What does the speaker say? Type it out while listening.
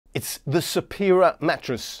It's the Superior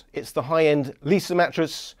mattress. It's the high-end Leesa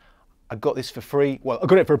mattress. I got this for free. Well, I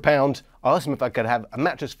got it for £1. I asked them if I could have a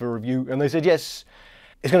mattress for review, and they said yes.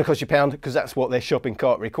 It's going to cost you £1 because that's what their shopping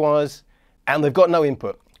cart requires, and they've got no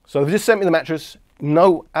input. So they just sent me the mattress.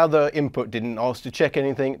 No other input. Didn't ask to check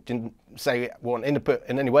anything. Didn't say want input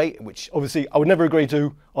in any way, which obviously I would never agree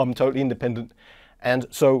to. I'm totally independent, and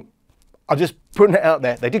so I'm just putting it out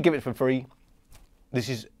there. They did give it for free. This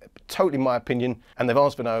is totally my opinion, and they've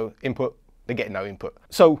asked for no input. They get no input.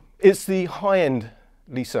 So it's the high-end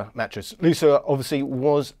Leesa mattress. Leesa obviously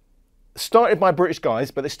was started by British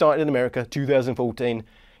guys, but they started in America 2014,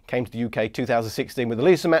 came to the UK 2016 with the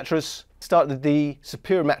Leesa mattress, started the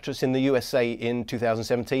Superior mattress in the USA in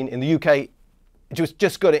 2017. In the UK, it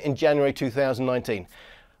just got it in January 2019. I'm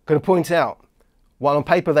going to point out, while on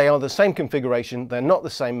paper they are the same configuration, they're not the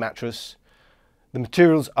same mattress. The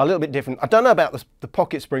materials are a little bit different. I don't know about the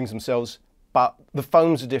pocket springs themselves, but the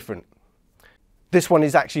foams are different. This one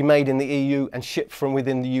is actually made in the EU and shipped from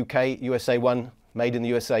within the UK. USA one, made in the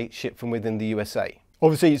USA, shipped from within the USA.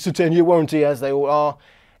 Obviously, it's a 10-year warranty, as they all are.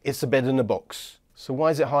 It's a bed in a box. So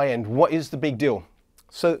why is it high-end? What is the big deal?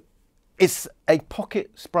 So it's a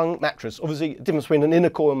pocket sprung mattress. Obviously, the difference between an inner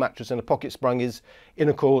coil mattress and a pocket sprung is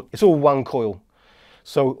inner coil, it's all one coil.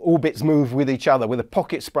 So all bits move with each other. With a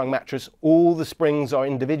pocket sprung mattress, all the springs are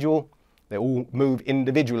individual. They all move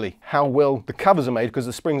individually. How well the covers are made, because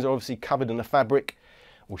the springs are obviously covered in a fabric,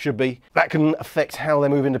 or should be, that can affect how they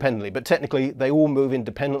move independently. But technically, they all move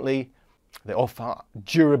independently. They offer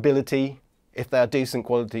durability, if they are decent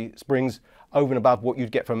quality springs, over and above what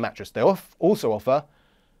you'd get from a mattress. They also offer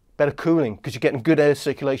better cooling, because you're getting good air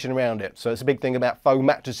circulation around it. So it's a big thing about foam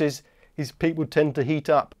mattresses, is people tend to heat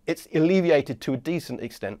up. It's alleviated to a decent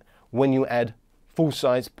extent when you add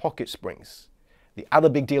full-size pocket springs. The other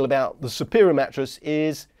big deal about the Superior mattress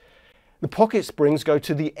is the pocket springs go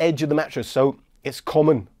to the edge of the mattress. So it's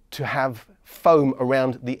common to have foam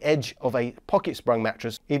around the edge of a pocket sprung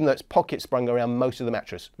mattress, even though it's pocket sprung around most of the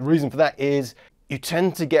mattress. The reason for that is you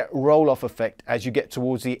tend to get roll-off effect as you get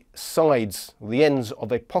towards the sides, the ends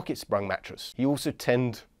of a pocket sprung mattress. You also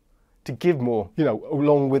tend to give more,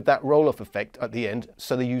 along with that roll-off effect at the end.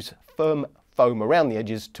 So they use firm foam around the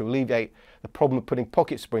edges to alleviate the problem of putting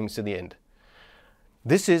pocket springs to the end.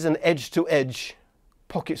 This is an edge-to-edge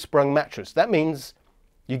pocket sprung mattress. That means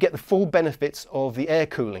you get the full benefits of the air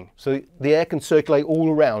cooling. So the air can circulate all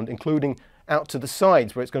around, including out to the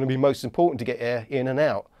sides, where it's going to be most important to get air in and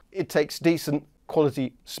out. It takes decent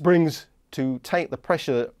quality springs to take the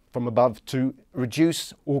pressure from above to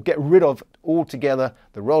reduce or get rid of altogether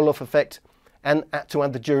the roll-off effect, and to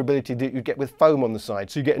add the durability that you get with foam on the side.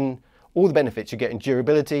 So you're getting all the benefits. You're getting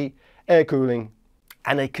durability, air cooling,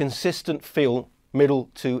 and a consistent feel middle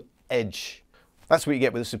to edge. That's what you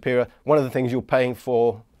get with the Superior. One of the things you're paying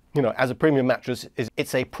for, as a premium mattress, is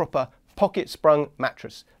it's a proper pocket sprung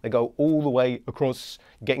mattress. They go all the way across,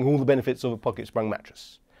 getting all the benefits of a pocket sprung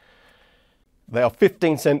mattress. They are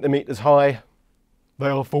 15 centimeters high. They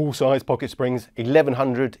are full-size pocket springs,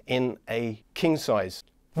 1100 in a king size.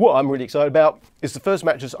 What I'm really excited about is the first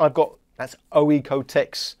mattress I've got that's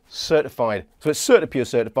OEcoTex certified. So it's CertiPure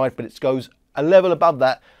certified, but it goes a level above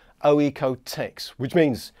that, OEcoTex, which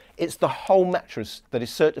means it's the whole mattress that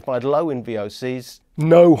is certified low in VOCs,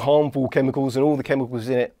 no harmful chemicals, and all the chemicals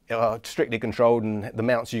in it are strictly controlled, and the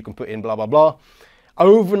amounts you can put in, blah, blah, blah,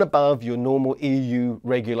 over and above your normal EU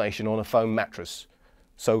regulation on a foam mattress.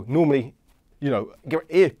 So normally,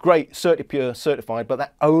 great CertiPure certified, but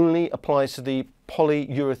that only applies to the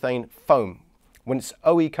polyurethane foam. When it's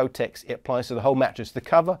OEcoTex, it applies to the whole mattress. The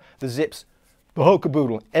cover, the zips, the whole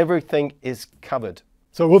caboodle, everything is covered.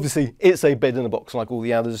 So obviously it's a bed in a box like all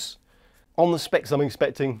the others. On the specs I'm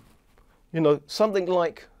expecting, something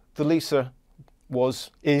like the Leesa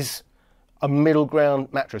is a middle ground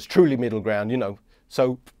mattress, truly middle ground,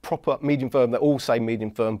 So proper medium firm, they all say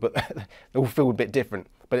medium firm, but they all feel a bit different.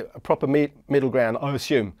 But a proper middle ground, I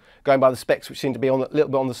assume, going by the specs, which seem to be a little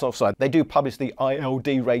bit on the soft side. They do publish the ILD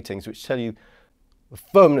ratings, which tell you the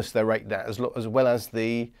firmness they're rated at, as well as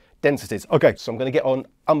the densities. Okay, so I'm going to get on,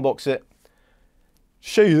 unbox it,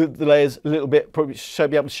 show you the layers a little bit, probably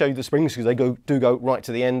be able to show you the springs, because they do go right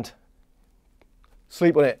to the end.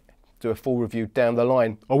 Sleep on it, do a full review down the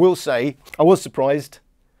line. I will say, I was surprised,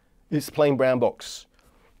 it's a plain brown box.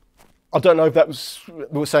 I don't know if that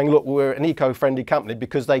was saying, look, we're an eco-friendly company,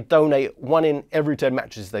 because they donate 1 in every 10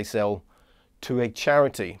 mattresses they sell to a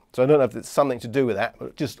charity. So I don't know if it's something to do with that,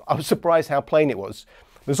 but I was surprised how plain it was.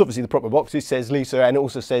 There's obviously the proper box. It says Leesa, and it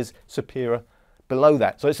also says Superior below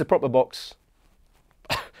that. So it's a proper box.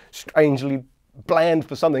 Strangely bland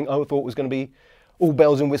for something I thought was going to be all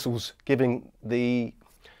bells and whistles, giving the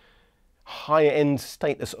high-end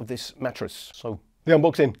status of this mattress. So the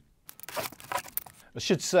unboxing. I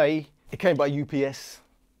should say it came by UPS.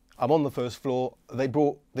 I'm on the first floor. They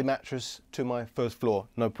brought the mattress to my first floor.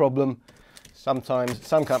 No problem. Sometimes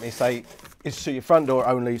some companies say it's to your front door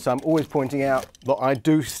only, so I'm always pointing out that I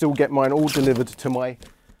do still get mine all delivered to my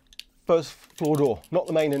first floor door. Not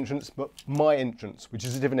the main entrance, but my entrance, which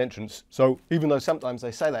is a different entrance. So even though sometimes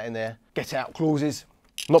they say that in there, get out clauses,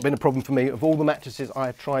 not been a problem for me of all the mattresses I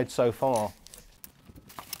have tried so far.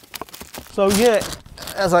 So yeah,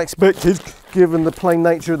 as I expected, given the plain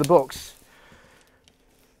nature of the box,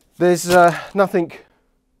 there's nothing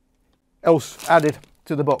else added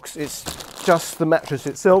to the box. It's just the mattress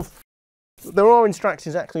itself. There are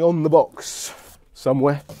instructions actually on the box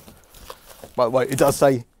somewhere. By the way, it does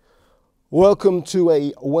say, "Welcome to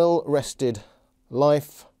a well-rested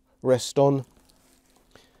life. Rest on."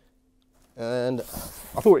 And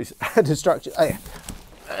I thought it had instructions.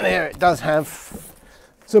 And here it does have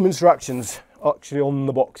some instructions actually on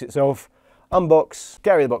the box itself. Unbox,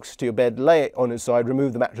 carry the box to your bed, lay it on its side,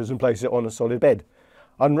 remove the mattress and place it on a solid bed.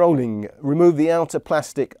 Unrolling, remove the outer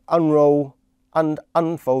plastic, unroll and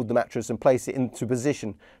unfold the mattress and place it into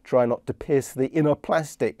position. Try not to pierce the inner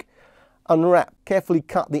plastic. Unwrap, carefully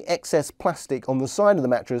cut the excess plastic on the side of the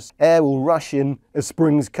mattress. Air will rush in as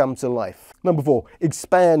springs come to life. Number 4,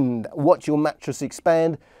 expand. Watch your mattress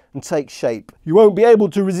expand and take shape. You won't be able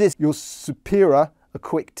to resist your superior a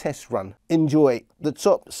quick test run. Enjoy. The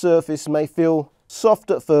top surface may feel soft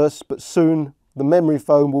at first, but soon the memory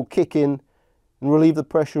foam will kick in and relieve the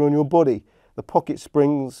pressure on your body. The pocket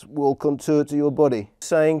springs will contour to your body.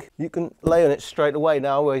 Saying you can lay on it straight away.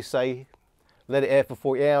 Now I always say let it air for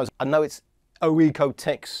 40 hours. I know it's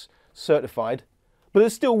OEcoTex certified, but there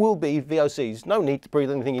still will be VOCs. No need to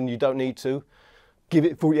breathe anything in you don't need to. Give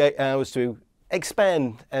it 48 hours to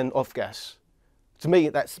expand and off gas. To me,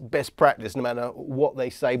 that's best practice, no matter what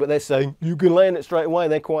they say, but they're saying you can lay in it straight away.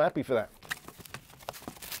 They're quite happy for that.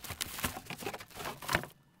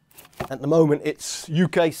 At the moment, it's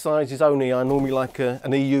UK sizes only. I normally like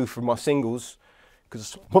an EU for my singles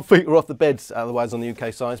because my feet are off the bed otherwise on the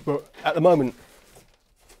UK size, but at the moment,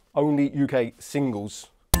 only UK singles.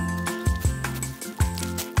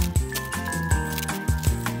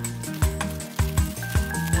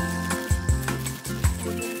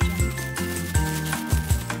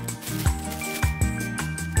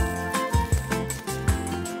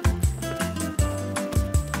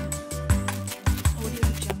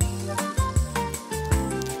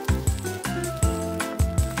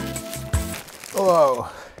 Whoa,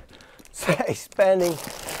 so expanding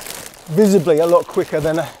visibly a lot quicker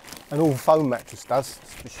than an all foam mattress does,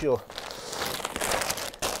 for sure.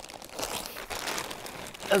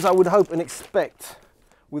 As I would hope and expect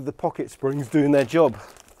with the pocket springs doing their job.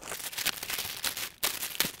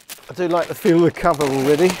 I do like the feel of the cover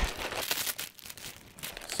already.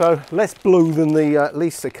 So less blue than the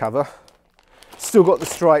Leesa cover. Still got the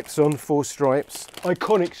stripes on, 4 stripes.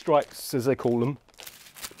 Iconic stripes as they call them.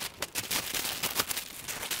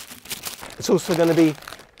 It's also going to be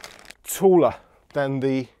taller than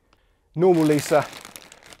the normal Leesa,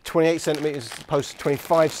 28 centimeters as opposed to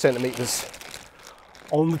 25 centimeters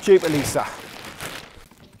on the cheaper Leesa.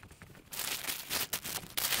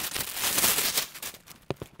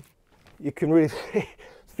 You can really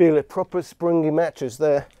feel a proper springy mattress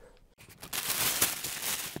there.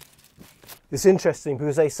 It's interesting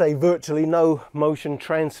because they say virtually no motion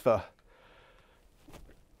transfer.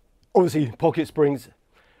 Obviously, pocket springs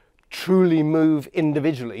truly move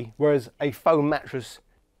individually, whereas a foam mattress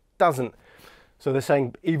doesn't. So they're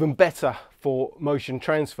saying even better for motion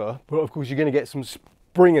transfer, but of course you're going to get some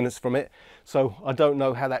springiness from it. So I don't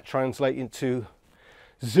know how that translates into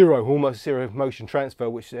almost zero motion transfer,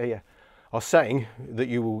 which they are saying that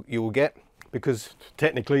you will get, because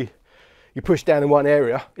technically you push down in one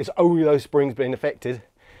area, it's only those springs being affected,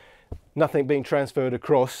 nothing being transferred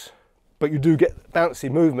across, but you do get bouncy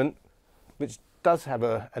movement, which does have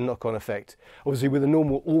a knock-on effect. Obviously with a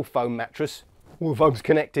normal all foam mattress, all the foam's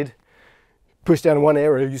connected, push down in one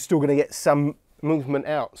area, you're still going to get some movement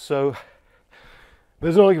out. So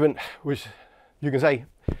there's an argument which you can say,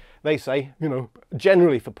 they say, you know,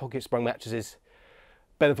 generally for pocket sprung mattresses,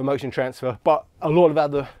 better for motion transfer, but a lot of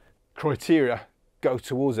other criteria go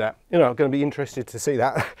towards that. You know, I'm going to be interested to see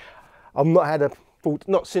that. I've not had a full,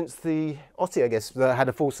 not since the Otti, I guess, that I had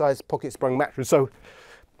a full-size pocket sprung mattress. So,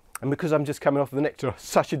 and because I'm just coming off the Nectar,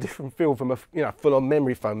 such a different feel from a, you know, full-on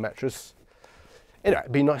memory foam mattress. You know,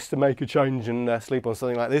 it'd be nice to make a change and sleep on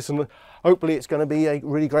something like this, and hopefully it's going to be a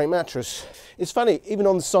really great mattress. It's funny, even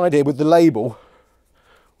on the side here with the label,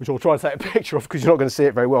 which I'll try to take a picture of because you're not going to see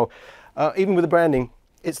it very well, even with the branding,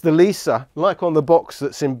 It's the Leesa, like on the box,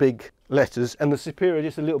 that's in big letters, and the Superior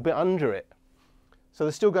just a little bit under it. So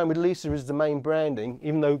they're still going with Leesa as the main branding,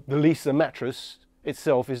 even though the Leesa mattress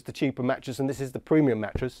itself is the cheaper mattress and this is the premium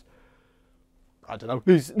mattress. I don't know,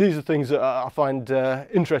 these are things that I find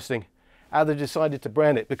interesting, how they decided to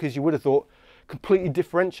brand it, because you would have thought completely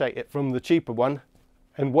differentiate it from the cheaper one,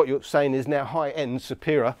 and what you're saying is now high-end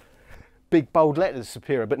Superior, big bold letters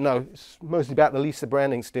Superior, but no, it's mostly about the Leesa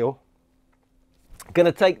branding still. Going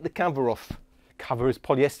to take the cover off. Cover is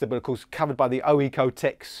polyester, but of course covered by the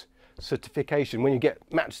OEcoTex certification. When you get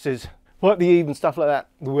mattresses like the Eve and stuff like that,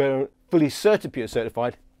 where fully syRSU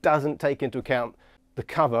certified, doesn't take into account the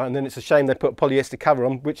cover, and then it's a shame they put a polyester cover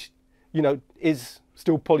on, which, you know, is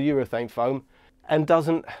still polyurethane foam and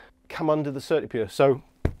doesn't come under the syRSU. So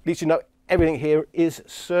at least you know everything here is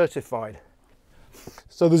certified.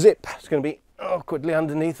 So the zip is going to be awkwardly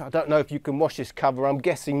underneath. I don't know if you can wash this cover. I'm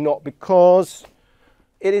guessing not, because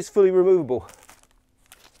it is fully removable.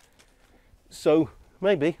 So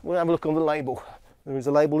maybe we'll have a look on the label. There is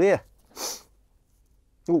a label here.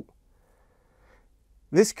 Ooh.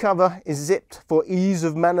 This cover is zipped for ease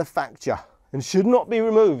of manufacture and should not be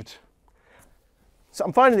removed. So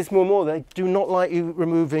I'm finding this more and more. They do not like you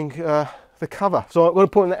removing the cover. So I'm going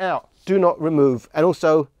to point that out. Do not remove. And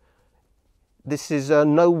also, this is a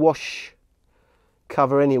no wash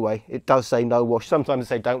cover anyway. It does say no wash. Sometimes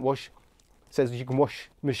they say don't wash. It says you can wash,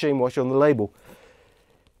 machine wash on the label.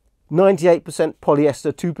 98%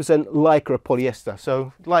 polyester, 2% lycra polyester.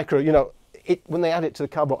 So lycra, you know, when they add it to the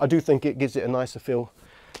cover, I do think it gives it a nicer feel.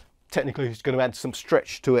 Technically, it's going to add some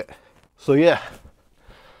stretch to it. So yeah.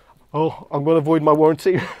 Oh, I'm going to avoid my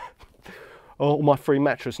warranty. Oh, my free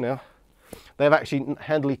mattress now. They've actually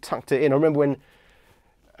handily tucked it in. I remember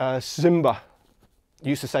when Simba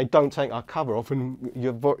used to say, don't take our cover off and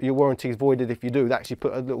your warranty is voided if you do. They actually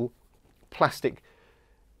put a little plastic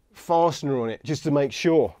fastener on it just to make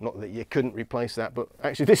sure. Not that you couldn't replace that, but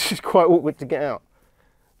actually this is quite awkward to get out.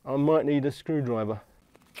 I might need a screwdriver.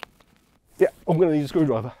 Yeah, I'm going to need a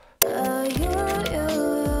screwdriver.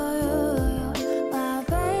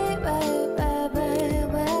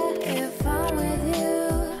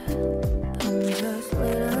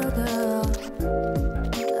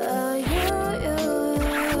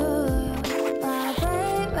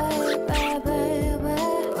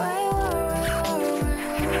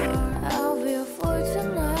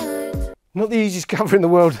 Not the easiest cover in the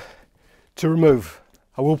world to remove.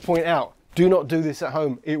 I will point out, do not do this at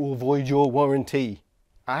home. It will void your warranty.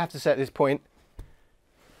 I have to say at this point,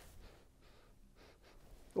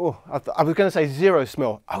 oh, I was going to say zero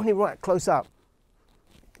smell. Only right close up.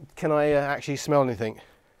 Can I actually smell anything?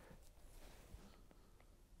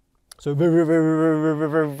 So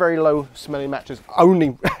very low smelling mattress.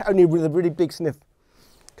 Only with a really big sniff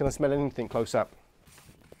can I smell anything close up.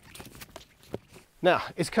 Now,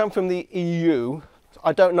 it's come from the EU.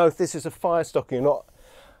 I don't know if this is a fire stocking or not,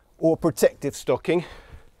 or protective stocking.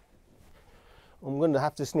 I'm going to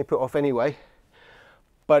have to snip it off anyway.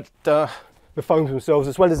 But the foams themselves,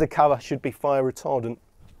 as well as the cover, should be fire retardant.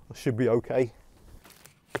 Or should be okay.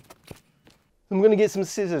 I'm going to get some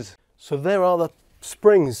scissors. So there are the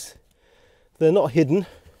springs. They're not hidden,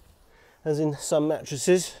 as in some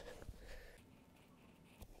mattresses.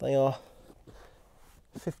 They are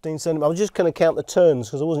 15 centimeters. I was just going to count the turns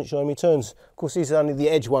because I wasn't showing me turns. Of course, these are only the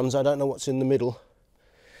edge ones. I don't know what's in the middle.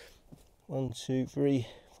 1, 2, 3,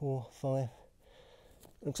 4, 5.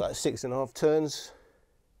 Looks like 6.5 turns.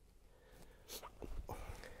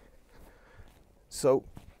 So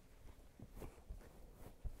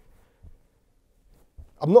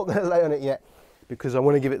I'm not going to lay on it yet because I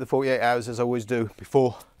want to give it the 48 hours, as I always do,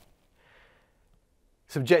 before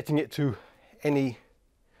subjecting it to any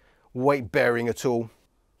weight bearing at all.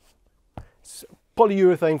 It's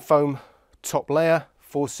polyurethane foam top layer,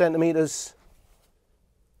 4 centimeters.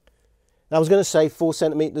 Now, I was going to say 4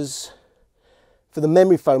 centimeters for the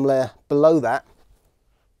memory foam layer below that,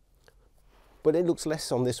 but it looks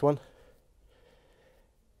less on this one.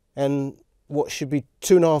 And what should be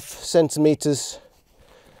 2.5 centimeters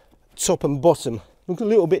top and bottom look a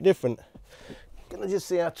little bit different. Gonna just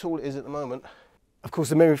see how tall it is at the moment. Of course,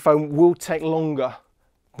 the memory foam will take longer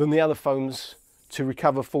than the other foams to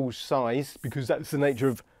recover full size because that's the nature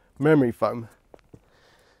of memory foam.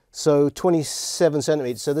 So 27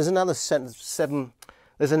 centimeters. So there's another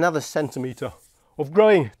centimeter of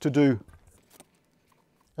growing to do.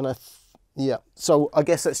 And yeah, so I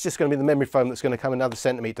guess that's just going to be the memory foam that's going to come another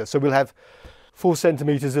centimeter. So we'll have 4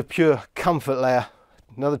 centimeters of pure comfort layer,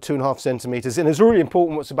 another 2.5 centimeters. And it's really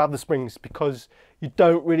important what's above the springs because you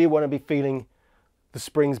don't really want to be feeling the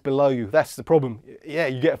springs below you. That's the problem. Yeah,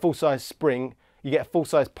 you get a full-size spring, you get a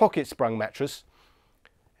full-size pocket sprung mattress,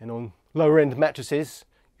 and on lower end mattresses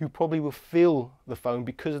you probably will feel the foam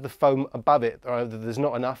because of the foam above it. Either there's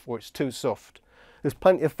not enough or it's too soft. There's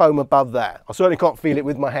plenty of foam above that. I certainly can't feel it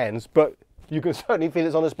with my hands, but you can certainly feel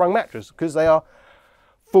it's on a sprung mattress because they are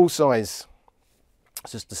full size.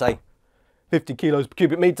 It's just to say 50 kilos per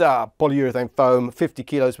cubic meter polyurethane foam, 50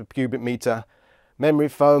 kilos per cubic meter memory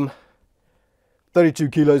foam, 32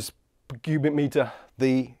 kilos per cubic meter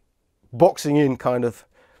the boxing in kind of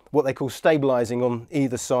what they call stabilizing on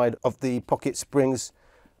either side of the pocket springs,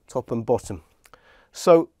 top and bottom.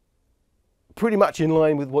 So pretty much in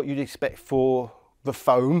line with what you'd expect for the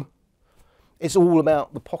foam. It's all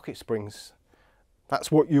about the pocket springs.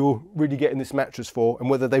 That's what you're really getting this mattress for, and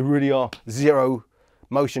whether they really are zero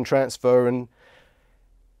motion transfer. And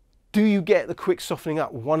do you get the quick softening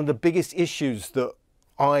up? One of the biggest issues that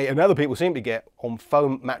I and other people seem to get on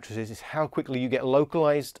foam mattresses is how quickly you get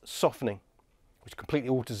localized softening, which completely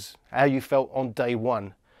alters how you felt on day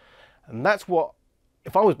one. And that's what,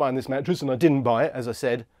 if I was buying this mattress and I didn't buy it, as I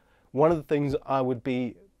said, one of the things I would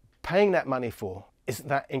be paying that money for is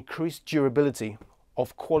that increased durability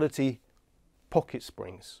of quality pocket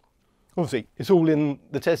springs. Obviously, it's all in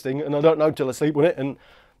the testing, and I don't know till I sleep on it, and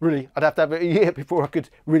really, I'd have to have it a year before I could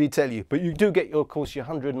really tell you. But you do get, of course, your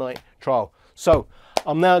 100-night trial. So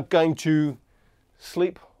I'm now going to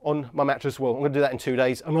sleep on my mattress. Well, I'm going to do that in 2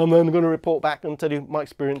 days, and I'm then going to report back and tell you my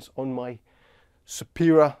experience on my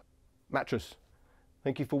Superior mattress.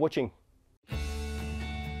 Thank you for watching.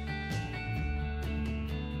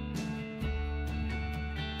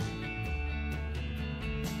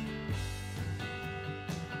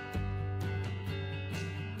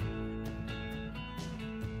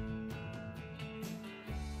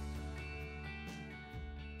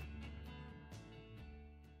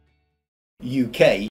 UK